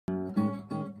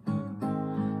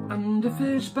And if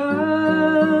it's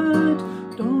bad,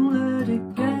 don't let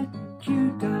it get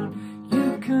you down.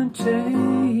 You can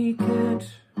take it.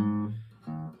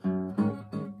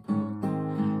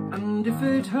 And if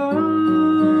it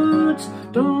hurts,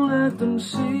 don't let them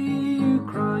see you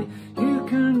cry. You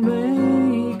can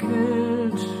make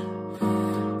it.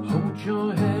 Hold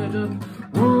your head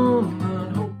up,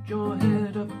 woman, hold your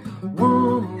head up,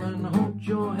 woman, hold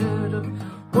your head up,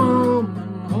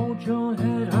 woman, hold your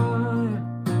head high.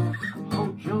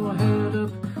 Hold your head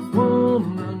up,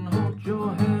 woman, hold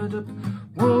your head up,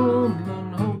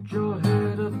 woman, hold your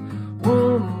head up,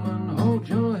 woman, hold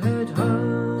your head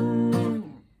high.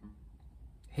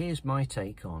 Here's my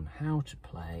take on how to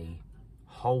play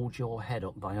Hold Your Head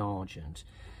Up by Argent.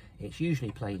 It's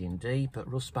usually played in D,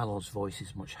 but Russ Ballard's voice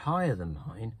is much higher than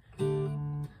mine,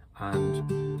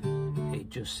 and it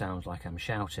just sounds like I'm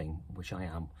shouting, which I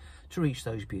am, to reach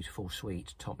those beautiful,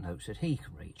 sweet top notes that he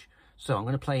can reach. So I'm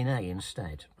going to play an A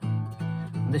instead.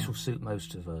 And this will suit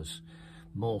most of us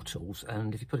mortals,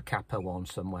 and if you put a capo on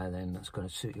somewhere, then that's going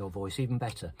to suit your voice even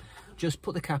better. Just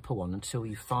put the capo on until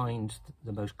you find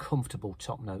the most comfortable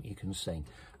top note you can sing,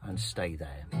 and stay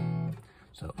there.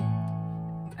 So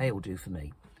A will do for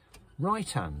me.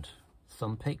 Right hand,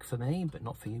 thumb pick for me, but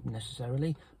not for you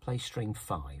necessarily. Play string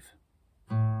 5.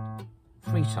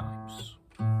 3 times.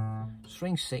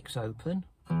 String 6 open,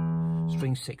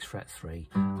 string 6 fret 3.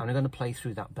 And I'm going to play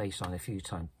through that bass line a few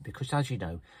times, because as you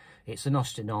know, it's an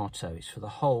ostinato. It's for the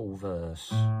whole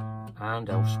verse and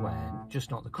elsewhere, just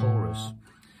not the chorus.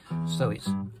 So it's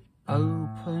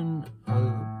open,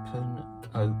 open,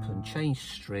 open, change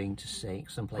string to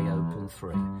 6 and play open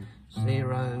 3.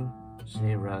 0,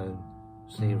 0,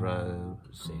 0,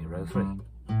 0, 3.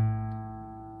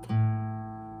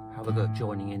 Have a go at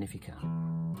joining in if you can.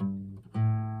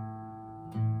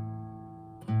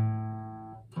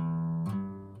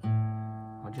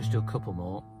 I'll just do a couple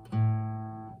more.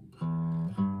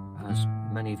 As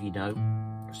many of you know,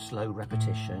 slow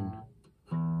repetition,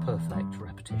 perfect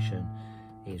repetition,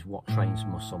 is what trains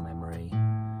muscle memory.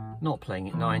 Not playing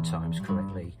it 9 times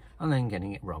correctly and then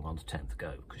getting it wrong on the 10th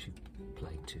go because you've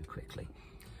played too quickly.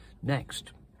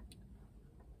 Next,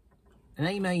 an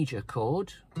A major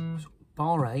chord,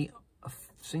 bar A, a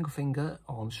single finger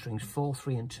on strings 4,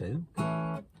 3 and 2.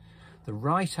 The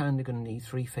right hand are going to need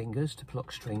 3 fingers to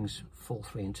pluck strings 4,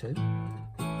 3 and 2.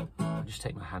 I'll just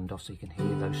take my hand off so you can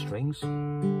hear those strings.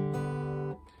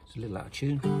 It's a little out of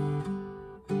tune.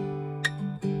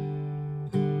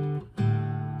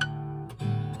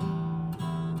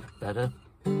 Better.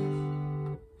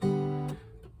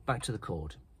 Back to the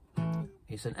chord.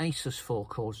 It's an A sus4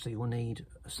 chord, so you will need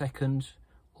a 2nd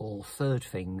or 3rd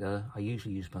finger. I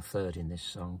usually use my 3rd in this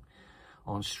song,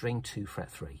 on string 2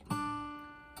 fret 3.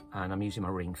 And I'm using my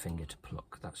ring finger to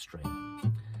pluck that string.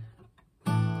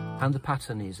 And the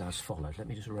pattern is as follows. Let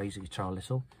me just raise the guitar a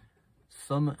little.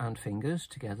 Thumb and fingers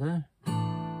together.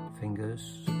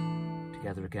 Fingers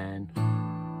together again.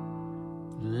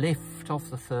 Lift off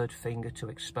the 3rd finger to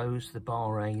expose the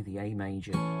bar A, the A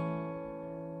major.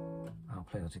 I'll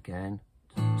play that again.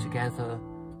 Together,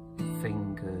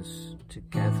 fingers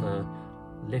together.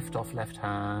 Lift off left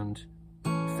hand,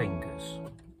 fingers.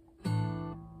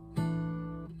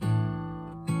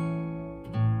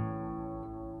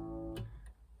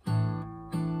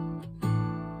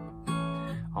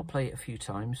 I'll play it a few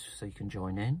times so you can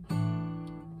join in.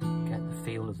 Get the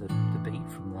feel of the beat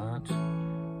from that.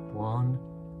 1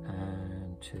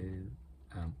 and 2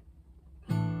 and.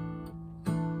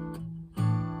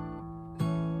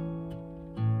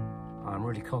 I'm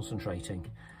really concentrating.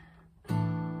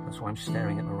 That's why I'm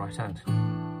staring at my right hand.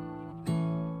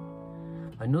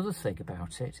 Another thing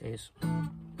about it is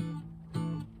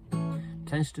it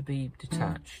tends to be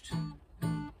detached.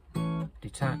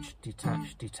 Detached,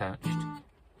 detached, detached.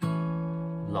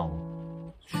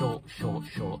 Long. Short, short,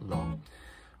 short, long.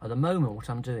 At the moment, what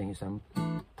I'm doing is I'm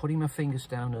putting my fingers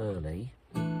down early,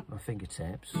 my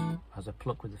fingertips, as I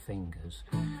pluck with the fingers,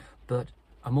 but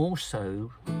I'm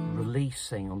also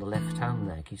releasing on the left hand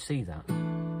there. Can you see that?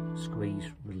 Squeeze,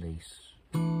 release.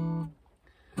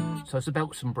 So it's a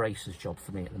belts and braces job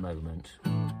for me at the moment.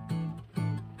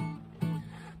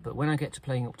 But when I get to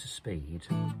playing up to speed,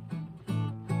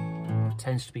 it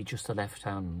tends to be just the left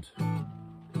hand.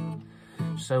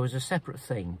 So as a separate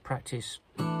thing, practice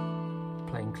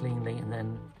playing cleanly and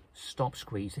then stop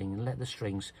squeezing and let the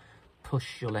strings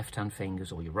push your left hand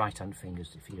fingers, or your right hand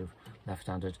fingers if you're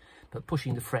left-handed, but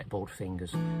pushing the fretboard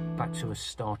fingers back to a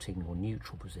starting or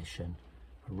neutral position,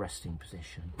 a resting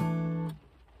position.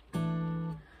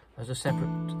 As a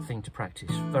separate thing to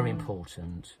practice, very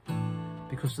important,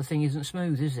 because the thing isn't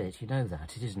smooth, is it? You know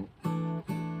that, it isn't.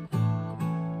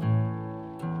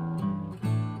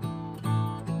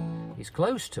 It's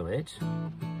close to it,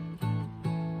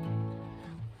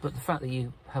 but the fact that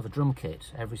you have a drum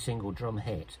kit, every single drum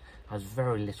hit has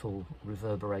very little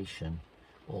reverberation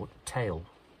or tail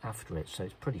after it, so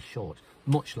it's pretty short,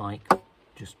 much like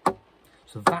just,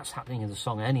 so that's happening in the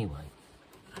song anyway.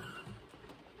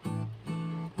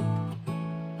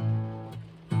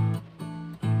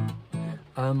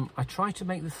 I try to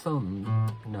make the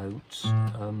thumb notes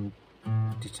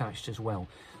detached as well,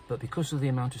 but because of the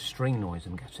amount of string noise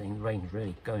I'm getting, the rain's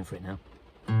really going for it now.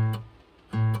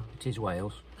 It is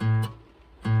Wales.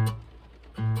 It's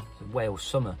Wales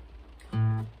summer.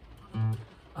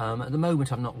 At the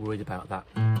moment I'm not worried about that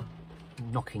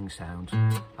knocking sound.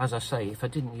 As I say, if I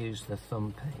didn't use the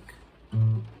thumb pick,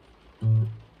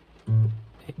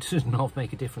 it does not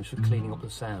make a difference for cleaning up the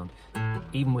sound.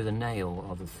 Even with a nail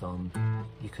of the thumb,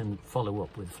 you can follow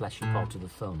up with the fleshy part of the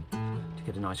thumb to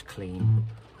get a nice clean.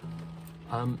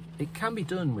 It can be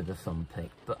done with a thumb pick,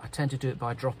 but I tend to do it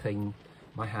by dropping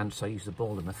my hand, so I use the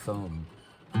ball of my thumb.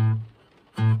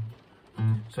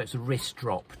 So it's a wrist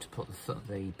drop to put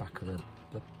the back of the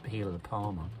heel of the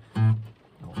palm on,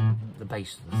 or the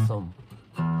base of the thumb.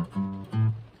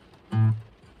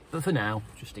 But for now,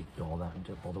 just ignore that and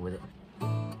don't bother with it.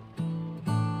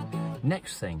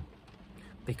 Next thing,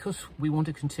 because we want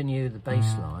to continue the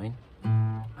bass line,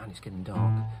 and it's getting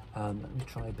dark, let me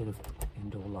try a bit of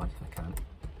indoor light if I can.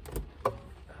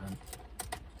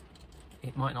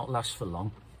 It might not last for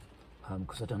long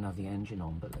because I don't have the engine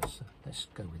on, but let's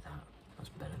go with that. That's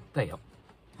better. There you are.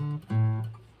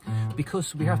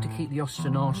 Because we have to keep the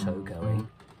ostinato going,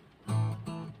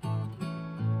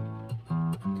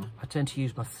 I tend to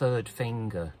use my third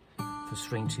finger for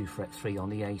string 2 fret 3 on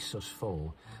the A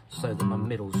sus4, so that my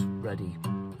middle's ready.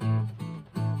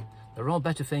 There are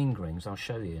better fingerings, I'll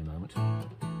show you in a moment.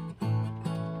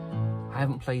 I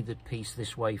haven't played the piece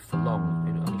this way for long,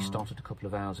 it only started a couple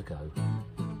of hours ago,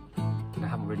 and I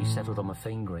haven't really settled on my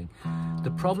fingering.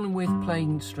 The problem with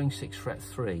playing string 6 fret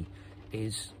 3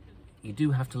 is you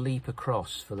do have to leap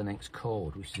across for the next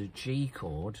chord, which is a G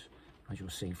chord, as you'll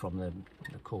see from the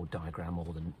chord diagram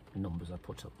or the numbers I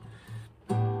put up.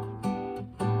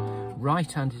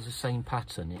 Right hand is the same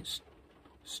pattern, it's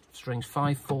strings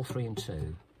 5, 4, 3 and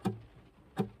 2.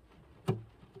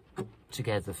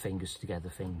 Together fingers, together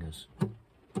fingers.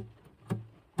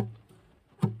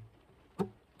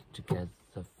 Together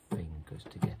fingers,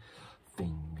 together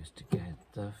fingers,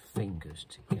 together fingers,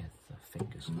 together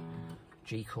fingers.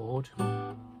 G chord.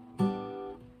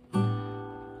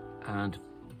 And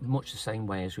much the same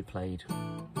way as we played.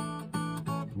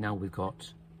 Now we've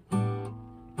got.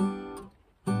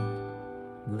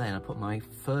 Then I put my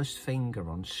first finger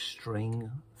on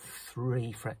string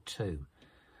 3 fret 2.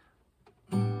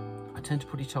 I tend to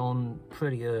put it on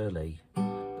pretty early.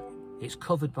 It's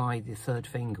covered by the third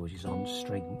finger, which is on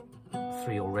string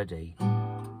 3 already.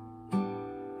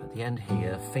 At the end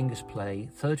here, fingers play,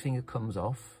 third finger comes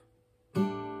off,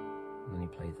 and then you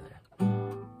play there.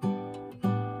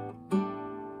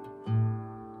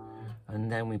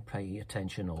 And then we pay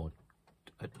attention or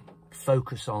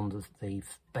focus on the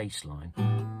bass line.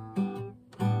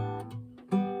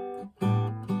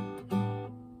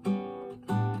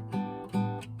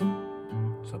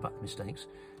 Mistakes.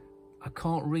 I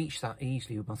can't reach that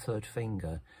easily with my third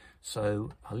finger,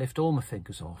 so I lift all my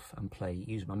fingers off and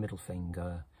use my middle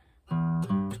finger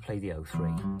to play the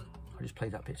O3. I'll just play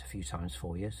that bit a few times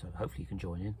for you, so hopefully you can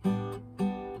join in.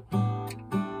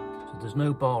 So there's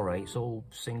no barre, it's all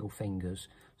single fingers,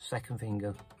 second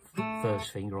finger,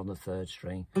 first finger on the third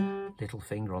string, little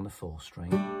finger on the fourth string,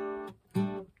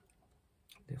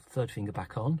 the third finger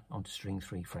back onto string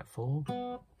 3 fret 4,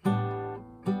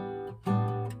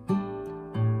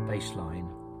 bass line.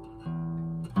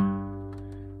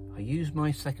 I use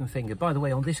my second finger. By the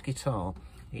way, on this guitar,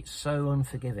 it's so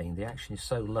unforgiving, the action is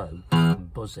so low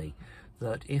and buzzy,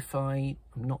 that if I'm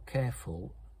not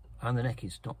careful, and the neck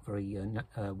is not very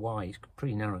wide, it's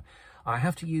pretty narrow, I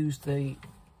have to use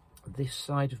this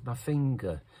side of my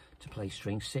finger to play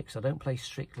string 6. I don't play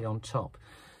strictly on top,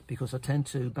 because I tend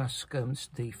to mask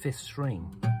the 5th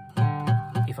string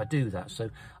if I do that, so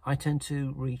I tend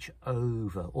to reach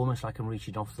over, almost like I'm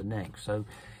reaching off the neck. So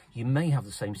you may have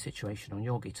the same situation on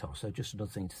your guitar, so just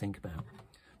another thing to think about.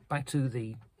 Back to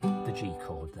the G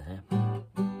chord there.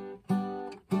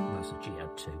 That's a G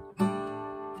add 2.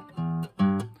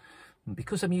 And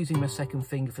because I'm using my second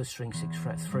finger for string 6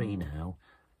 fret 3 now,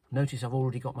 notice I've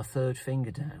already got my third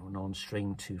finger down on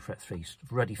string 2 fret 3,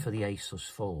 ready for the A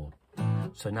sus4.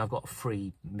 So now I've got a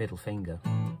free middle finger.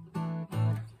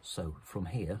 So from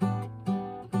here,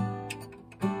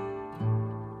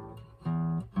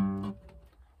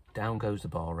 down goes the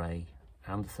barre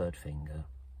and the third finger.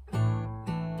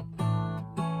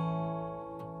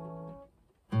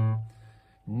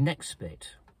 next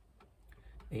bit,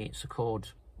 it's a chord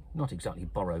not exactly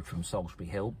borrowed from Salisbury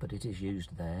Hill, but it is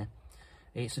used there.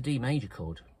 It's a D major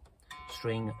chord,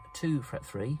 string 2 fret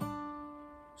 3,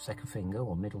 second finger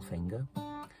or middle finger,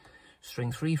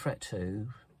 string 3 fret 2,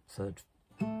 third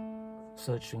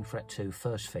string fret 2,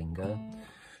 first finger,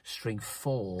 string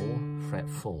 4 fret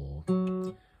 4.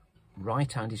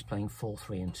 Right hand is playing 4,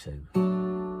 3 and 2.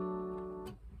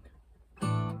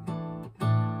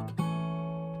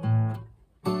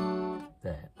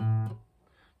 There.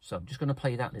 So I'm just going to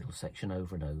play that little section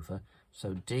over and over.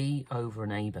 So D over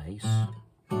an A bass.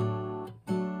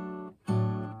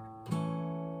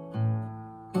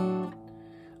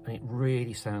 And it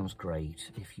really sounds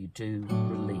great if you do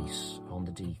release on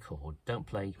the D chord. Don't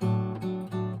play.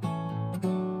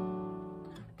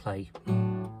 Play.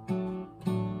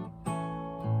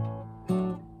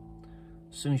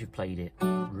 As soon as you've played it,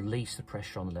 release the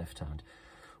pressure on the left hand,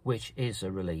 which is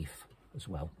a relief as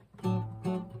well.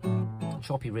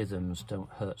 Choppy rhythms don't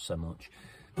hurt so much.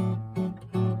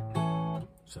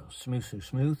 So smooth, smooth,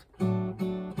 smooth.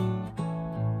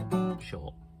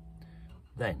 Short.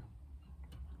 Then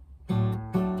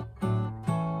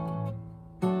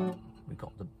we've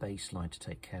got the bass line to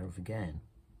take care of again.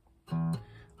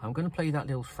 I'm going to play that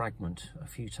little fragment a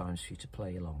few times for you to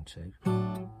play along to.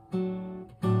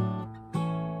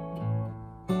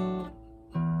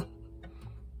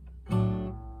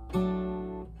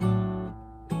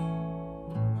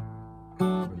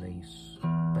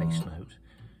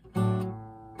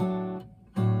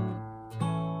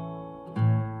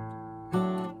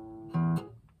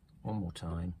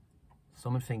 Time,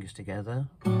 thumb and fingers together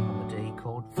on the D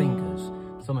chord, fingers,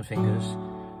 thumb and fingers,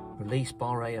 release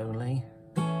bar A only,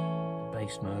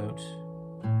 bass note,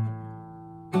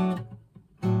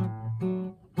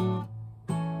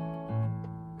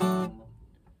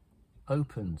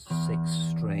 open 6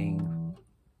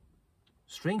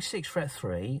 string 6 fret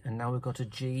 3, and now we've got a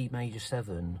G major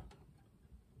 7.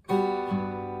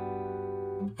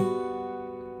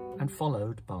 And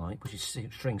followed by, which is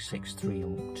string 6, 3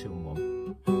 and 2 and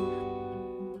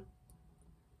 1.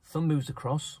 Thumb moves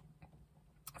across.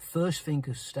 First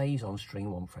finger stays on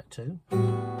string 1 fret 2.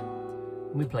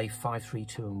 And we play 5, 3,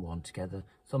 2 and 1 together,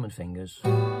 thumb and fingers.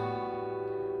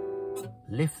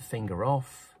 Lift the finger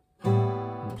off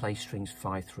and play strings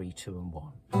 5, 3, 2 and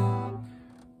 1.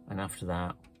 And after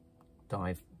that,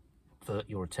 divert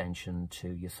your attention to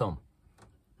your thumb.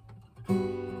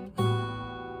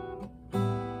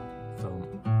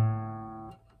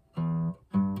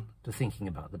 Thinking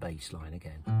about the bass line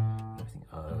again. I think,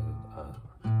 oh.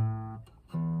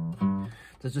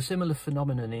 There's a similar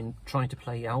phenomenon in trying to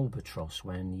play albatross,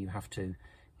 when you have to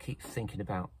keep thinking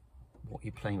about what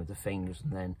you're playing with the fingers,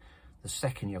 and then the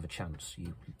second you have a chance,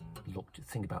 you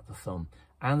think about the thumb.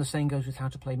 And the same goes with how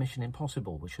to play Mission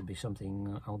Impossible, which will be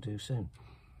something I'll do soon.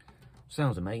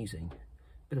 Sounds amazing.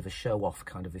 Bit of a show-off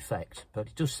kind of effect, but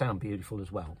it does sound beautiful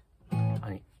as well.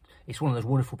 And it's one of those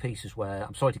wonderful pieces where,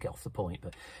 I'm sorry to get off the point,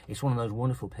 but it's one of those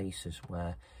wonderful pieces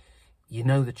where you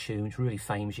know the tune, it's really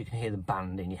famous, you can hear the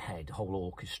band in your head, the whole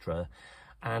orchestra,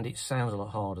 and it sounds a lot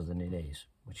harder than it is,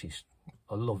 which is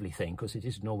a lovely thing, because it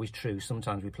isn't always true.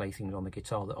 Sometimes we play things on the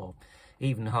guitar that are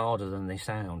even harder than they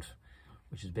sound,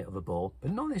 which is a bit of a bore,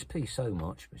 but not this piece so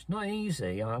much. It's not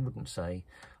easy, I wouldn't say.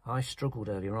 I struggled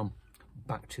earlier on.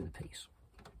 Back to the piece.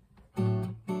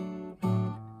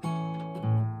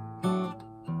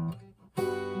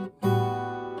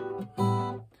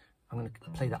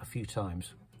 Play that a few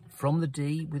times. From the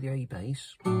D with the A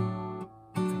bass,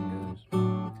 fingers,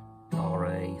 bar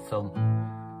A,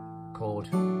 thumb, chord,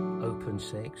 open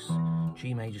 6,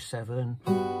 G major 7,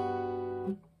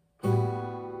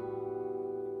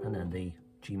 and then the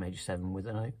G major 7 with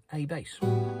an A bass.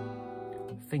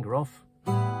 Finger off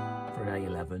for an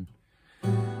A11.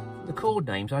 The chord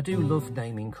names, I do love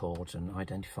naming chords and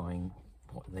identifying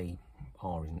what they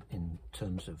are in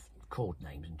terms of chord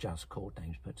names and jazz chord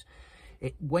names, but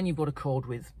when you've got a chord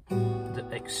that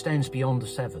extends beyond the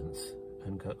 7th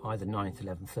and go either 9th,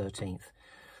 11th, 13th,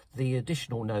 the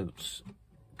additional notes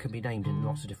can be named in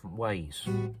lots of different ways.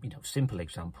 You know, simple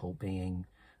example being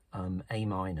A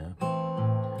minor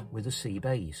with a C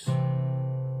bass.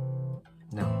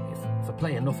 Now, if I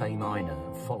play enough A minor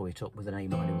and follow it up with an A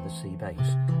minor with a C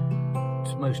bass,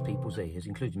 to most people's ears,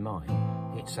 including mine,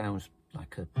 it sounds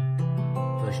like a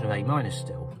version of A minor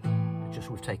still. Just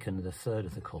we've taken the third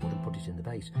of the chord and put it in the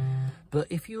bass. But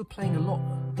if you were playing a lot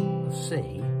of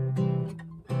C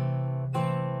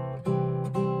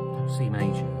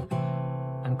major,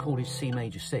 and called it C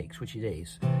major 6, which it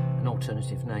is, an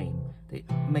alternative name, it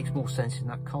makes more sense in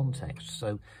that context.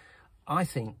 So I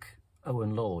think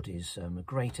Owen Lord is a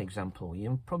great example.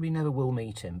 You probably never will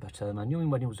meet him, but I knew him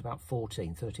when he was about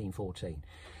 13, 14.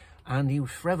 And he was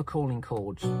forever calling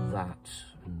chords that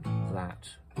and that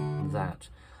and that.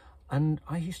 And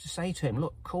I used to say to him,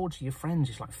 look, chords are your friends,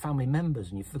 it's like family members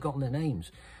and you've forgotten their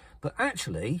names. But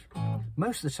actually,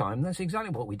 most of the time, that's exactly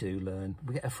what we do learn.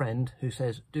 We get a friend who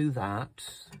says, do that,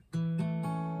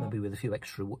 maybe with a few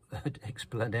extra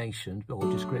explanations or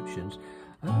descriptions.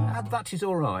 That is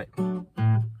all right.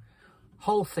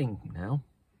 Whole thing now.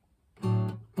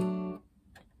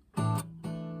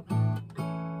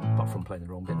 Apart from playing the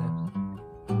wrong bit there.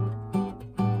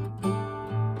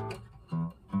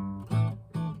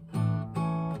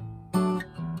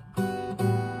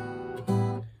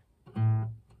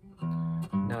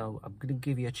 I'm going to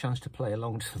give you a chance to play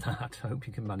along to that. I hope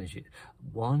you can manage it.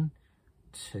 1,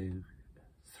 2,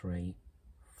 3,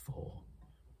 4.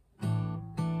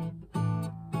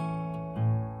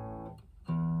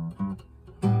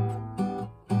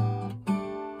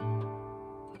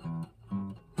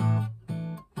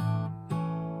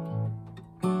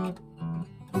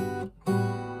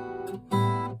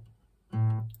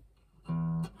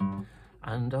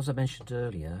 And as I mentioned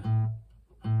earlier,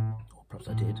 or perhaps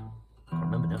I did, I can't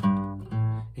remember now.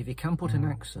 If you can put an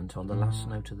accent on the last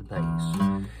note of the bass,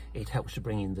 it helps to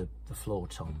bring in the floor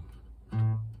tom.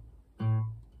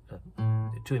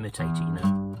 To imitate it, you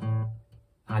know.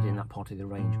 Add in that part of the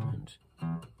arrangement.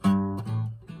 I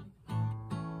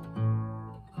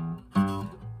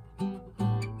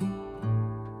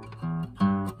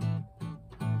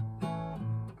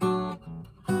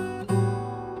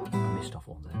missed off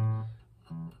one there.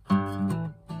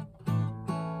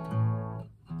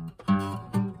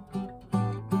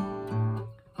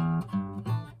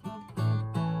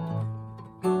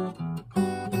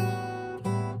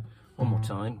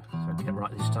 Time, so to get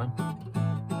right this time.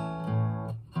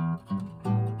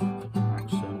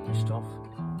 Accent missed off.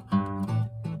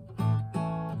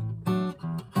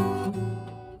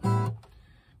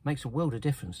 Makes a world of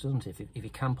difference, doesn't it, if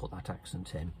you can put that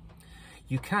accent in.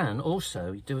 You can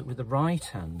also do it with the right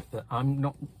hand, but I'm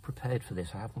not prepared for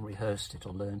this. I haven't rehearsed it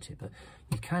or learnt it, but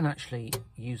you can actually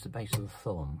use the base of the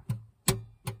thumb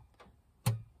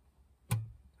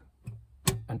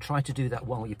and try to do that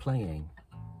while you're playing.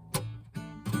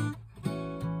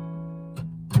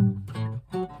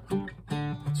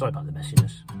 Sorry about the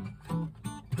messiness.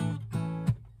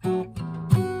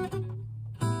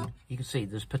 You can see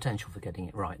there's potential for getting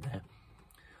it right there.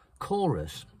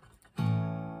 Chorus.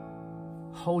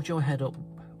 Hold your head up,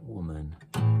 woman.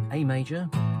 A major.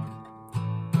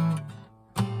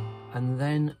 And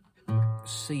then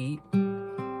C,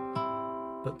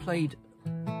 but played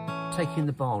taking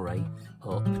the bar rate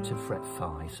up to fret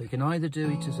 5. So you can either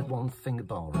do it as a 1-finger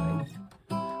bar rate,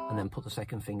 and then put the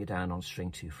second finger down on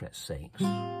string 2, fret 6. So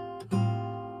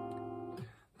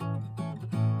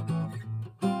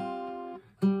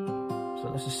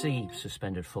that's a C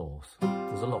suspended fourth.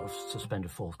 There's a lot of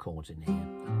suspended fourth chords in here.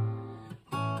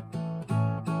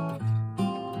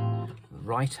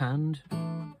 Right hand,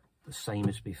 the same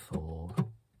as before.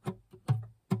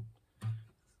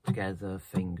 Together,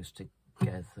 fingers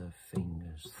together,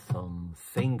 fingers, thumb,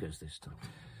 fingers this time.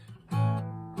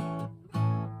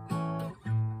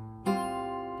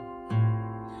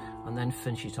 And then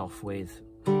finish it off with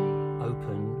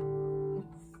open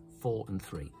 4 and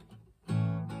 3.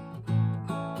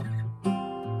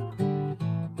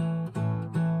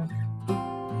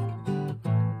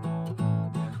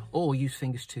 Or use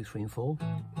fingers 2, 3 and 4.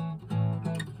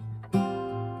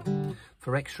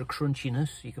 For extra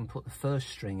crunchiness, you can put the first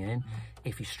string in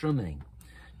if you're strumming.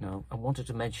 Now, I wanted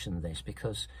to mention this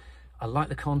because I like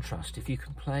the contrast. If you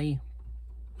can play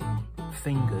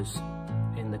fingers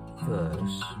in the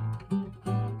verse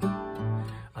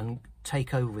and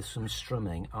take over with some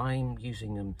strumming, I'm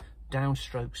using them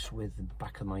downstrokes with the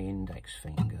back of my index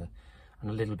finger and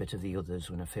a little bit of the others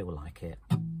when I feel like it.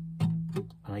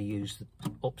 And I use the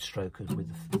upstrokers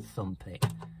with the thumb pick.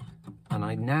 And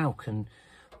I now can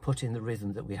put in the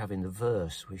rhythm that we have in the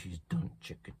verse, which is dun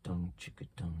chicka dun chicka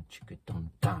dun chicka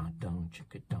dun da dun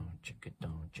chicka dun chicka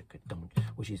dun chicka dun,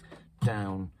 which is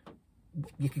down.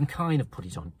 You can kind of put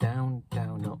it on down,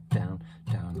 down, up, down,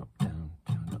 down, up, down,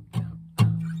 down, up, down.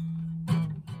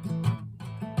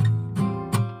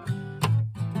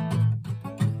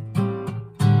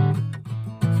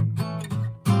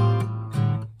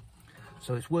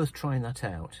 So it's worth trying that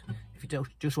out if you don't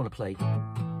just want to play.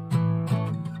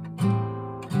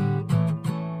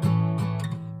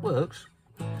 Works.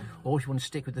 Or if you want to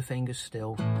stick with the fingers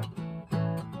still,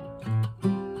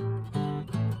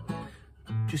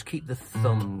 just keep the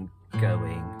thumb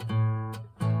going.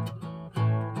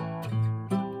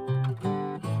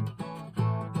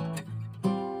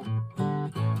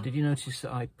 Did you notice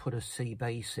that I put a C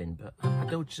bass in? But I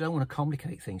don't want to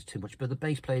complicate things too much. But the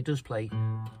bass player does play,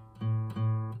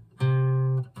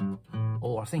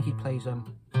 or I think he plays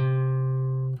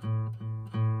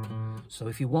So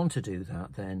if you want to do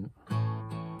that, then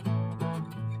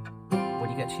when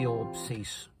you get to your C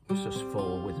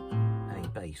sus4 with a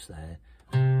bass there,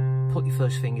 put your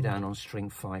first finger down on string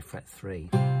 5 fret 3.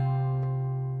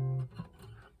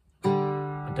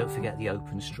 And don't forget the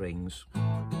open strings.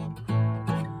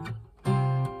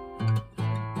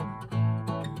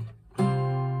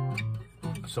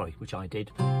 Sorry, which I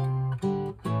did.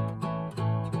 I'm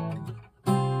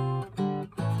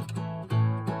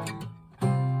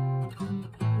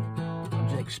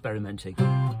just experimenting.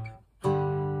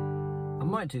 I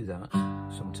might do that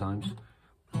sometimes,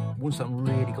 once I've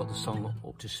really got the song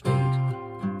up to speed.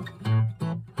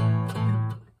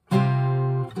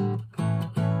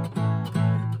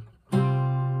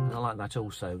 And I like that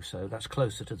also, so that's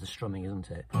closer to the strumming, isn't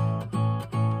it?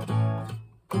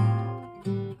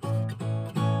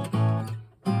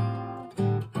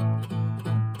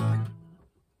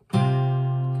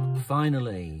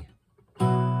 Finally,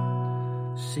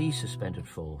 C suspended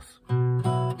fourth,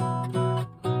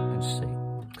 and C,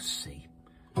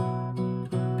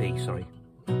 B, sorry.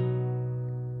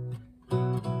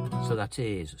 So that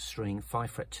is string 5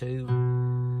 fret 2,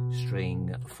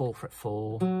 string 4 fret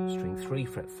 4, string 3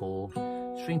 fret 4,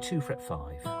 string 2 fret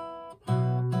 5,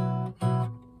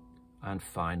 and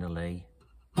finally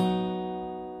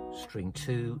string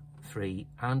 2, 3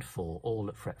 and 4, all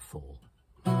at fret 4.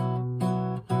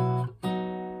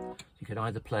 You can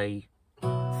either play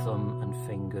thumb and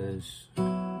fingers,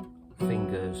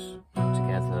 fingers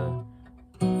together,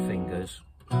 fingers,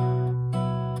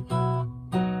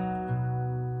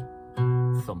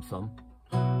 thumb, thumb,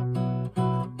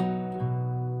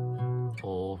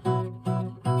 or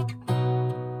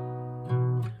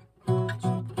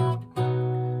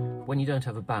when you don't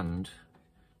have a band,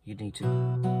 you need to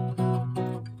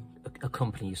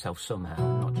accompany yourself somehow,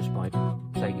 not just by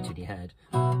playing it in your head.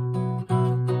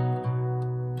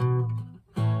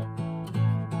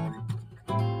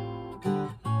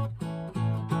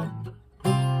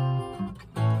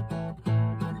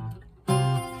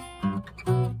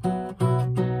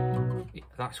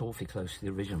 That's awfully close to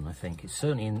the original, I think. It's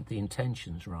certainly in the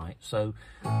intentions right. So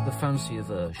the fancier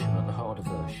version, or the harder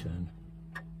version,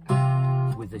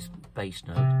 with this bass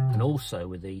note, and also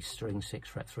with the string 6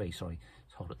 fret 3. Sorry,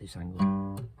 let's hold at this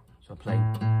angle. So I play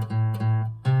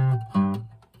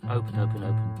open, open,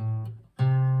 open,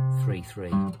 3,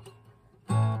 3.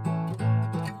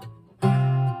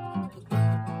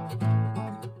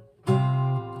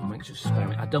 Just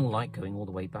experiment. I don't like going all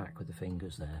the way back with the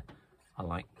fingers there. I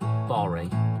like barre,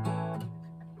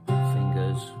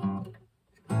 fingers,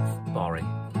 barre.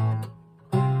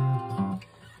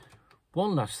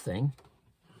 One last thing,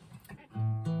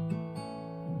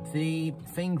 the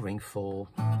fingering for,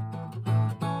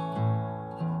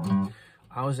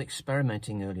 I was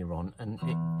experimenting earlier on, and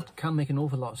it can make an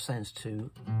awful lot of sense to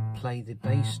play the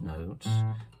bass notes,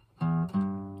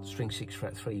 string 6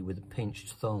 fret 3 with a pinched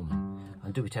thumb,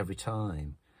 and do it every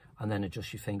time, and then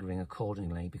adjust your fingering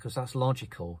accordingly, because that's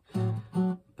logical.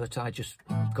 But I just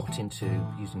got into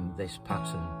using this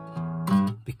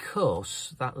pattern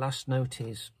because that last note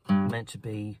is meant to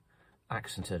be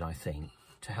accented, I think,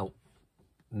 to help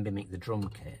mimic the drum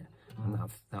kit and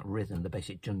that rhythm, the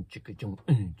basic jump, jump, jump.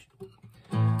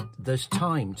 There's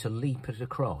time to leap it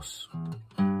across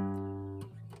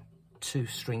to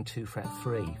string 2 fret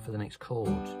 3 for the next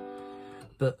chord.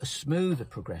 But a smoother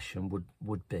progression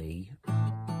would be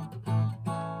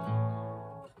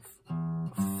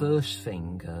first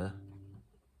finger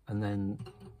and then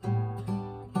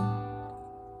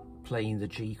playing the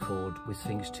G chord with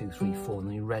fingers 2, 3, 4, and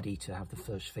then you're ready to have the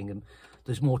first finger.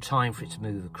 There's more time for it to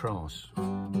move across.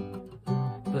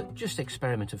 But just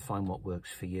experiment and find what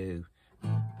works for you.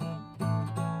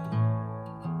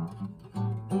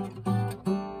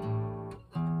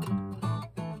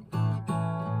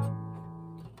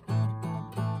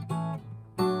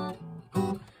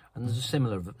 And there's a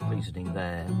similar reasoning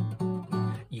there.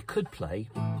 You could play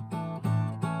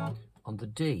on the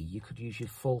D, you could use your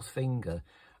 4th finger,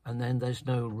 and then there's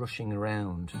no rushing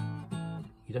around.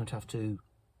 You don't have to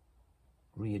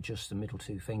readjust the middle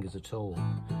 2 fingers at all.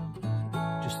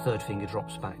 Just 3rd finger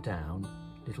drops back down,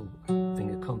 little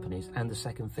finger accompanies, and the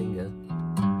 2nd finger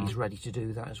is ready to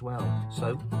do that as well.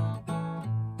 So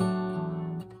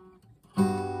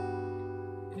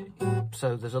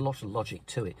there's a lot of logic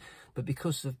to it, but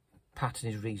because the pattern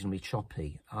is reasonably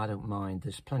choppy, I don't mind.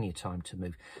 There's plenty of time to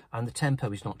move, and the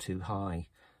tempo is not too high,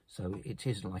 so it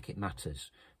isn't like it matters.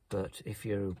 But if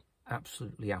you're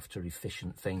absolutely after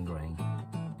efficient fingering,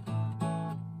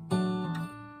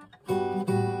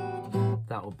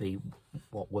 that will be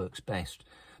what works best.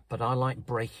 But I like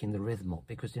breaking the rhythm up,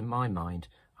 because in my mind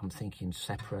I'm thinking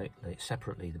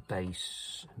separately the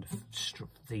bass and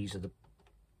these are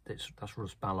that's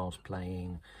Russ Ballard's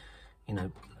playing. You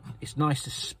know, it's nice to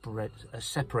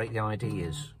separate the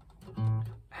ideas.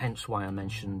 Hence why I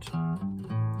mentioned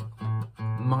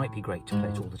might be great to play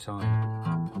it all the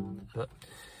time. But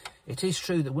it is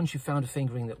true that once you've found a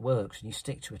fingering that works and you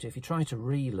stick to it, if you try to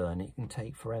relearn it, it can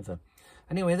take forever.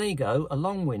 Anyway, there you go, a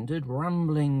long-winded,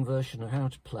 rambling version of how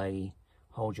to play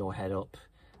Hold Your Head Up,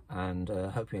 and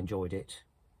hope you enjoyed it.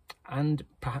 And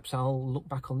perhaps I'll look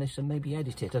back on this and maybe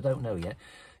edit it, I don't know yet.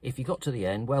 If you got to the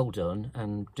end, well done,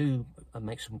 and do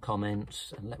make some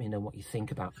comments and let me know what you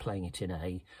think about playing it in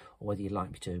A, or whether you'd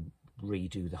like me to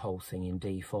redo the whole thing in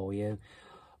D for you,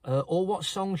 or what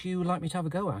songs you would like me to have a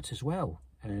go at as well.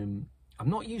 I'm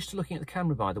not used to looking at the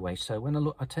camera, by the way, so when I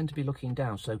look, I tend to be looking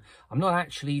down, so I'm not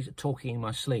actually talking in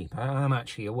my sleep, I'm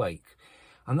actually awake.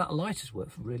 And that light has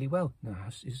worked really well. Now,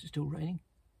 is it still raining?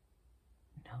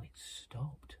 No, it's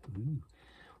stopped. Ooh.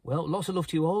 Well, lots of love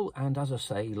to you all, and as I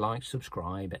say, like,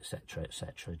 subscribe, etc,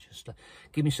 etc. Just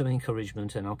give me some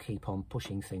encouragement and I'll keep on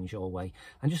pushing things your way.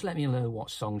 And just let me know what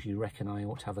songs you reckon I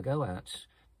ought to have a go at.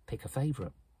 Pick a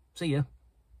favourite. See ya.